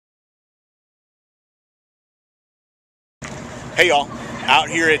Hey y'all, out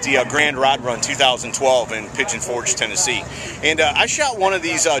here at the Grand Rod Run 2012 in Pigeon Forge, Tennessee. And I shot one of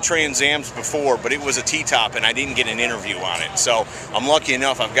these Trans Ams before, but it was a T-top and I didn't get an interview on it. So I'm lucky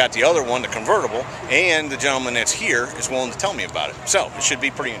enough I've got the other one, the Convertible, and the gentleman that's here is willing to tell me about it. So it should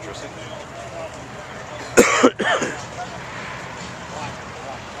be pretty interesting.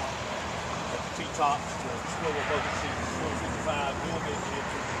 T-top, swivel bucket seat, 55 millimeter engine.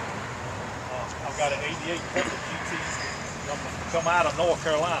 I've got an 88 Pepper GT. Come out of North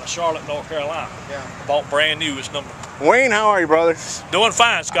Carolina, Charlotte, North Carolina. Yeah. Bought brand new. It's number. Wayne, how are you, brother? Doing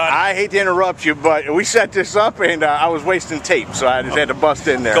fine, Scott. I hate to interrupt you, but we set this up and I was wasting tape, so I just had to bust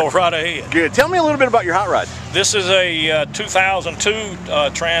in there. Go right ahead. Good. Tell me a little bit about your hot rod. This is a 2002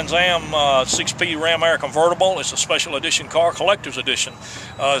 Trans Am 6-speed Ram Air convertible. It's a special edition car, collector's edition.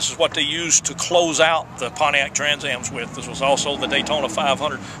 This is what they used to close out the Pontiac Trans Ams with. This was also the Daytona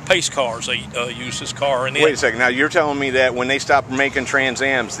 500 pace cars. They used this car in it. Wait a second. Now you're telling me that when they stopped making Trans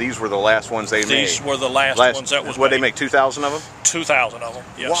Ams, these were the last ones they made? These were the last ones that was what made. They make 2,000 of them? 2,000 of them,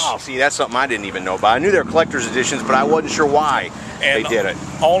 yes. Wow, see, that's something I didn't even know about. I knew they were collector's editions, but I wasn't sure why they did it.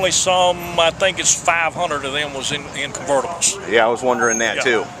 Only some, I think it's 500 of them was in convertibles. Yeah, I was wondering that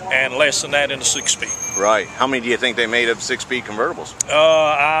too. And less than that in the 6-speed. Right. How many do you think they made of 6-speed convertibles?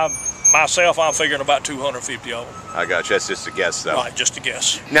 Myself, I'm figuring about 250 of them. I got you. That's just a guess, though. Right, just a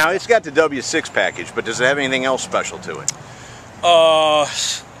guess. Now, it's got the W6 package, but does it have anything else special to it?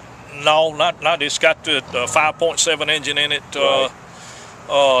 No, not. It's got the 5.7 engine in it. Right.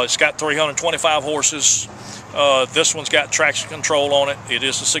 It's got 325 horses. This one's got traction control on it. It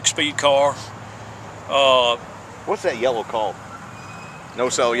is a 6-speed car. What's that yellow called? No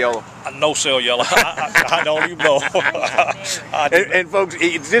cell yellow? No cell yellow. I don't even know. And folks,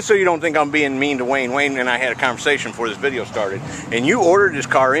 just so you don't think I'm being mean to Wayne, Wayne and I had a conversation before this video started, and you ordered this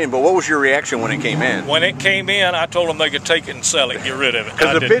car in, but what was your reaction when it came in? When it came in, I told them they could take it and sell it, get rid of it.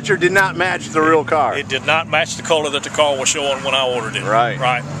 Because the picture did not match the real car. It did not match the color that the car was showing when I ordered it. Right.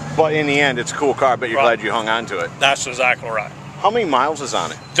 Right. But in the end, it's a cool car, but you're glad you hung on to it. That's exactly right. How many miles is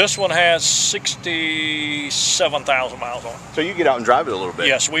on it? This one has 67,000 miles on it. So you get out and drive it a little bit?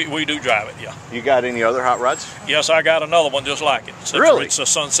 Yes, we do drive it, yeah. You got any other hot rods? Yes, I got another one just like it. Really? It's a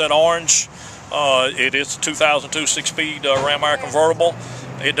Sunset Orange. It is a 2002 6-speed Ram Air convertible.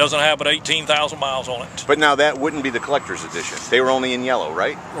 It doesn't have but 18,000 miles on it. But now that wouldn't be the collector's edition. They were only in yellow,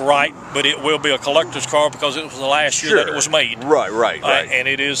 right? Right, but it will be a collector's car because it was the last year that it was made. Right. And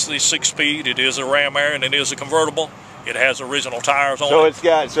it is the 6-speed, it is a Ram Air, and it is a convertible. It has original tires on it. So it's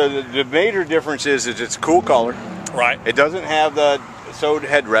got, the major difference is it's a cool color. Right. It doesn't have the sewed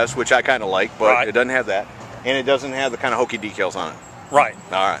headrest, which I kind of like, but it doesn't have that. And it doesn't have the kind of hokey decals on it. Right.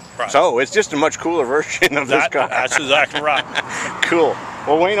 All right. So it's just a much cooler version of this car. That's exactly right. Cool.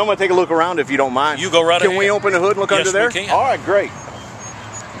 Well, Wayne, I'm going to take a look around if you don't mind. You go right ahead. Can we open the hood and look under there? Yes, we can. All right, great.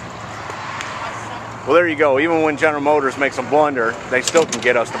 Well, there you go. Even when General Motors makes a blunder, they still can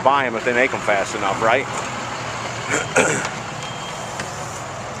get us to buy them if they make them fast enough, right?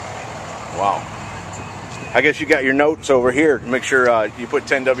 Wow. I guess you got your notes over here to make sure you put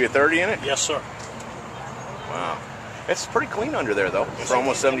 10W30 in it? Yes, sir. Wow. It's pretty clean under there, though, for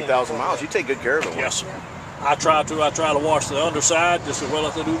almost 70,000 miles. You take good care of it. Yes, sir. I try to wash the underside just as well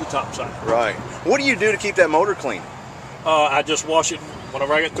as I do the top side. Right. What do you do to keep that motor clean? I just wash it.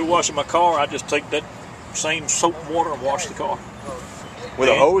 Whenever I get through washing my car, I just take that same soap and water and wash the car. With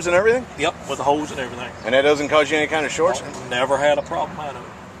a hose and everything? Yep, with a hose and everything. And that doesn't cause you any kind of shorts? Never had a problem out of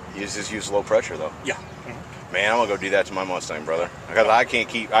it. You just use low pressure, though? Yeah. Man, I'm going to go do that to my Mustang, brother. Because I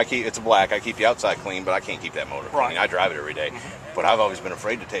keep, it's a black, I keep the outside clean, but I can't keep that motor clean. Right. I drive it every day. But I've always been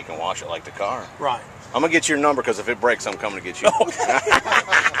afraid to take and wash it like the car. Right. I'm going to get your number because if it breaks, I'm coming to get you.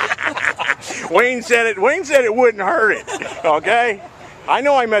 Wayne said it wouldn't hurt it, okay? I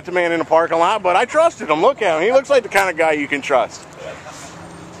know I met the man in the parking lot, but I trusted him. Look at him. He looks like the kind of guy you can trust.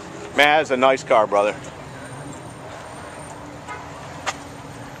 Man, that's a nice car, brother.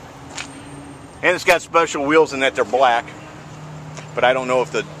 And it's got special wheels in that they're black. But I don't know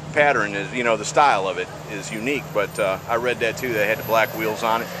if the pattern is, the style of it is unique. But I read that too. They had the black wheels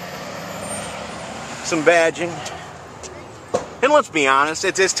on it. Some badging. And let's be honest,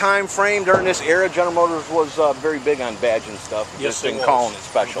 at this time frame, during this era, General Motors was very big on badging stuff. Yes, just calling it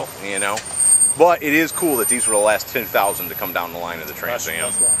special, But it is cool that these were the last 10,000 to come down the line of the Trans Am.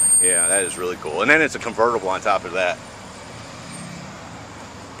 That's right. Yeah, that is really cool. And then it's a convertible on top of that.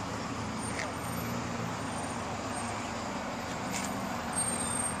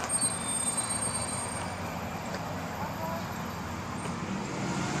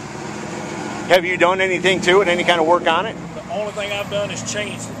 Have you done anything to it? Any kind of work on it? The only thing I've done is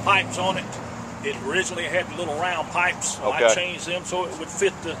change the pipes on it. It originally had the little round pipes. So Okay. I changed them so it would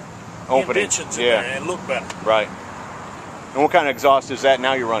fit the Opening. indentions in Yeah. there and look better. Right. And what kind of exhaust is that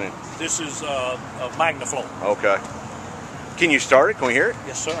now you're running? This is a MagnaFlow. Okay. Can you start it? Can we hear it?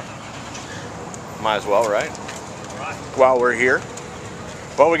 Yes, sir. Might as well, right? Right. While we're here.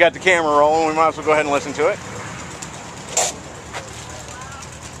 Well, we got the camera rolling. We might as well go ahead and listen to it.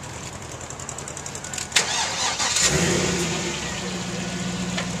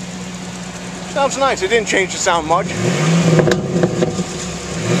 Sounds nice. It didn't change the sound much.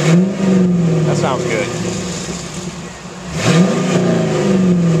 That sounds good.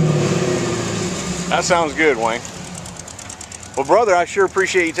 That sounds good, Wayne. Well, brother, I sure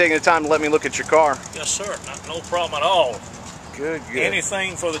appreciate you taking the time to let me look at your car. Yes, sir. No problem at all. Good, good.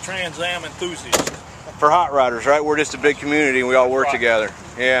 Anything for the Trans Am enthusiast. For hot rodders, right? We're just a big community and we all work together.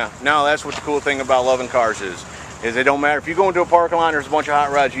 Yeah. No, that's what the cool thing about loving cars is it don't matter. If you go into a parking lot and there's a bunch of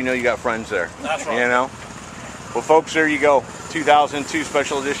hot rods, you know you got friends there. That's right. You know? Well, folks, there you go. 2002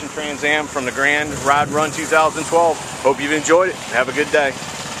 Special Edition Trans Am from the Grand Rod Run 2012. Hope you've enjoyed it. Have a good day.